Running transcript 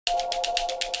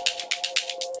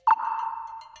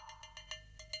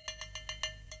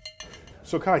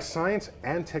So Kai, science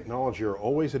and technology are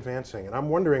always advancing, and I'm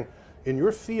wondering, in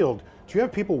your field, do you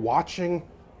have people watching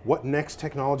what next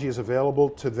technology is available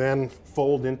to then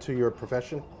fold into your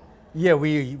profession? Yeah,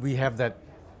 we have that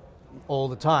all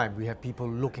the time. We have people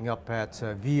looking up at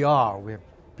VR. We have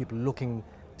people looking,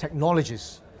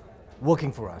 technologists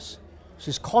working for us. So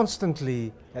it's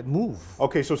constantly at move.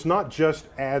 Okay, so it's not just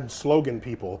ad slogan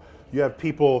people. You have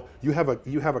people. You have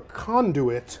a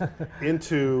conduit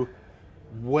into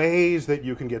ways that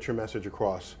you can get your message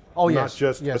across. Oh, not yes,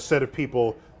 just yes. a set of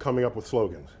people coming up with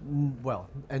slogans. Well,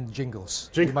 and jingles.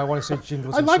 You might want to say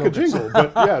jingles. I and like slogans. a jingle,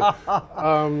 but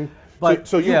yeah. But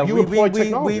so you, yeah, you employ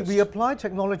technologists. we apply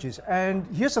technologies, and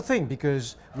here's the thing,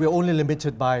 because we're only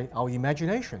limited by our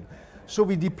imagination. So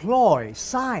we deploy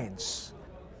science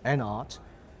and art,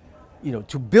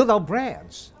 to build our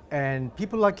brands. And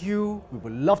people like you, we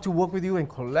would love to work with you and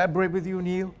collaborate with you,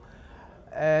 Neil,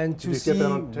 and to see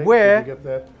where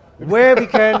we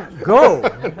can go,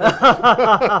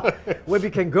 where we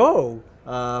can go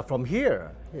from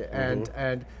here.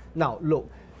 And now look,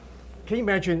 can you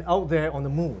imagine out there on the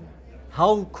moon?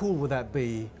 How cool would that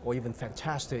be, or even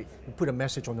fantastic, to put a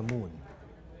message on the moon?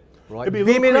 Right? It'd be a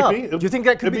little Beam it creepy. up. Do you think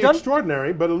that could be done? It'd be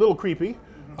extraordinary, but a little creepy.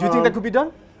 Do you think that could be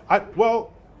done?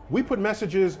 Well, we put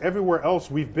messages everywhere else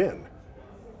we've been,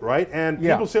 right? And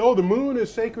people say, oh, the moon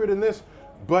is sacred in this,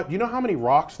 but you know how many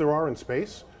rocks there are in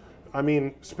space? I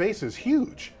mean, space is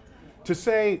huge. To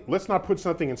say, let's not put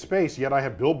something in space, yet I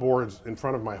have billboards in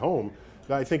front of my home,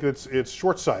 I think it's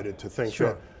short-sighted to think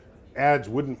that ads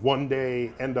wouldn't one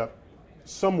day end up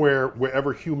somewhere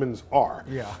wherever humans are.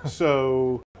 Yeah.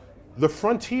 So the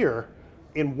frontier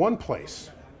in one place,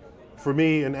 for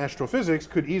me in astrophysics,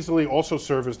 could easily also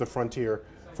serve as the frontier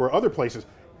for other places,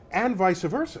 and vice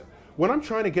versa. When I'm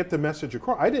trying to get the message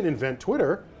across, I didn't invent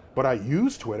Twitter, but I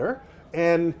use Twitter,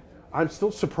 and I'm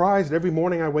still surprised every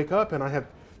morning I wake up and I have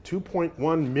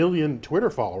 2.1 million Twitter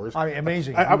followers. I mean,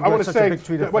 amazing. I want to say,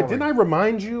 wait, didn't I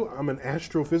remind you I'm an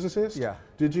astrophysicist? Yeah.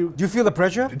 Did you? Do you feel the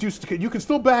pressure? You can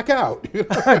still back out. Do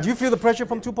you feel the pressure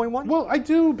from 2.1? Well, I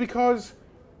do, because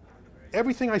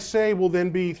everything I say will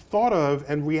then be thought of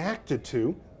and reacted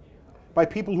to by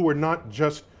people who are not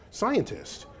just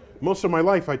scientists. Most of my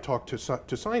life I talk to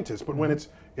scientists, but when it's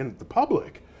in the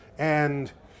public,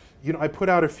 and I put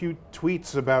out a few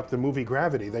tweets about the movie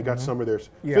Gravity. They got some of their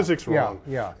physics wrong.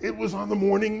 Yeah. It was on the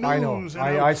morning news.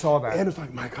 I know. I saw that. And it's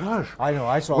like, my gosh. I know.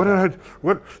 I saw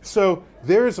that. So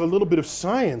there's a little bit of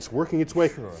science working its way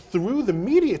through the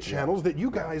media channels that you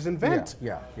guys invent.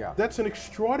 Yeah. That's an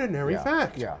extraordinary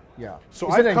fact. Yeah.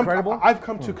 So Isn't it incredible? I've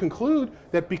come to conclude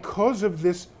that because of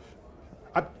this,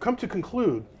 I've come to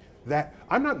conclude that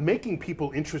I'm not making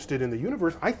people interested in the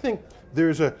universe. I think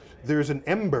there's an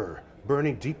ember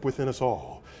burning deep within us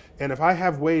all. And if I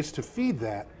have ways to feed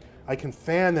that, I can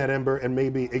fan that ember and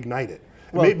maybe ignite it.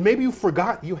 Well, maybe you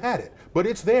forgot you had it, but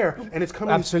it's there, and it's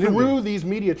coming through these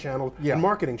media channels and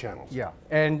marketing channels. Yeah,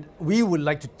 and we would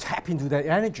like to tap into that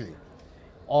energy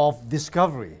of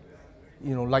discovery,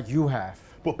 like you have.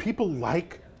 Well, people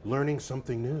like learning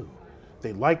something new.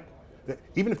 They like,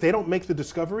 even if they don't make the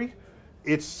discovery,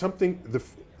 it's something,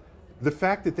 the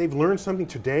fact that they've learned something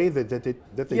today that they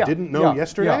didn't know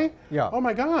yesterday. Oh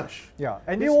my gosh. Yeah,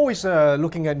 and they're always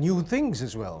looking at new things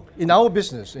as well. In our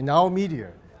business, in our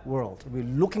media world, we're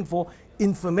looking for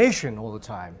information all the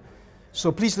time.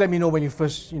 So please let me know when you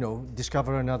first,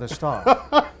 discover another star.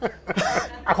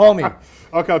 Call me.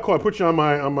 Okay, I'll call. I'll put you on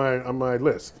my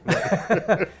list.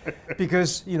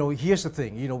 Because here's the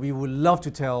thing. We would love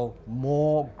to tell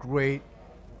more great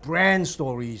brand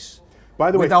stories. By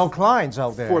the way, with our clients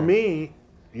out there. For me,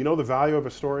 the value of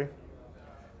a story?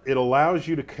 It allows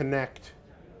you to connect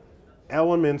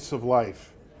elements of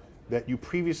life that you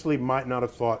previously might not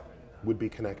have thought would be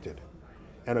connected.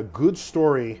 And a good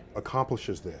story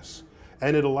accomplishes this.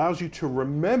 And it allows you to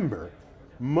remember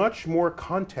much more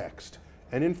context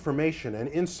and information and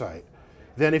insight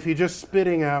than if you're just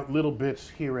spitting out little bits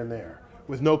here and there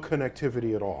with no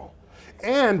connectivity at all.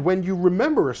 And when you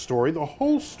remember a story, the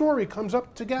whole story comes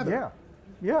up together.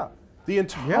 Yeah. The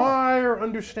entire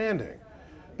understanding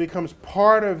becomes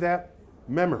part of that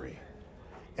memory.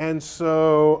 And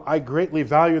so I greatly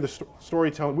value the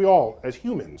storytelling. We all, as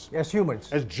humans. As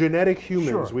genetic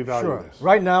humans, we value this.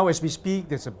 Right now, as we speak,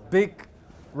 there's a big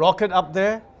rocket up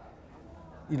there.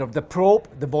 The probe,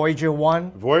 the Voyager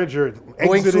 1. Voyager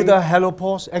going through the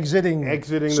helipause, exiting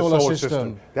the solar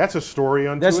system. That's a story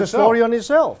unto itself. That's a story on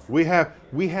itself. We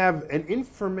have an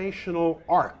informational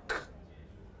arc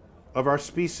of our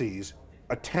species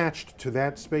attached to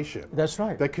that spaceship. That's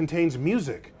right. That contains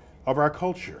music, of our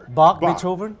culture.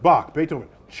 Beethoven,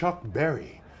 Chuck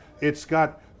Berry. It's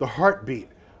got the heartbeat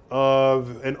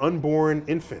of an unborn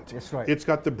infant. That's right. It's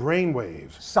got the brain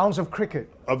waves sounds of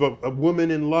cricket. of a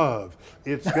woman in love.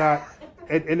 It's got,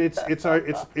 and it's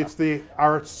the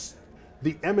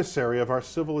emissary of our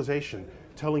civilization,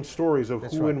 telling stories of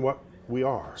who right. and what we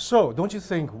are. So, don't you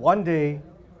think one day,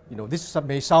 this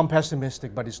may sound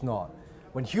pessimistic, but it's not.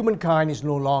 When humankind is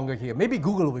no longer here, maybe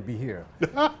Google will be here.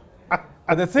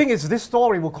 But the thing is, this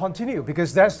story will continue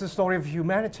because that's the story of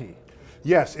humanity.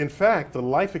 Yes, in fact, the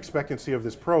life expectancy of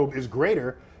this probe is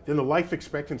greater than the life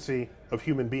expectancy of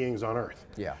human beings on Earth.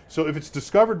 Yeah. So if it's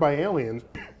discovered by aliens,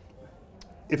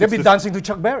 they'll be dancing to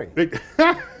Chuck Berry.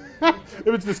 If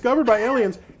it's discovered by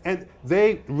aliens and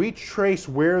they retrace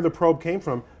where the probe came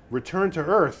from, return to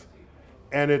Earth,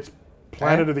 and it's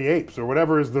Planet of the Apes or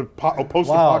whatever is the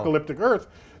post-apocalyptic Earth,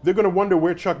 they're going to wonder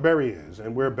where Chuck Berry is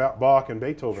and where Bach and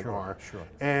Beethoven are. Sure.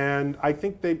 And I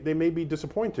think they may be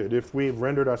disappointed if we've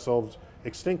rendered ourselves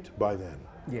extinct by then.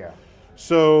 Yeah.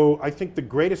 So I think the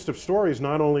greatest of stories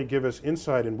not only give us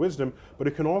insight and wisdom, but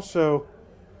it can also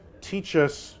teach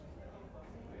us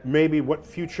maybe what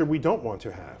future we don't want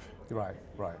to have. Right.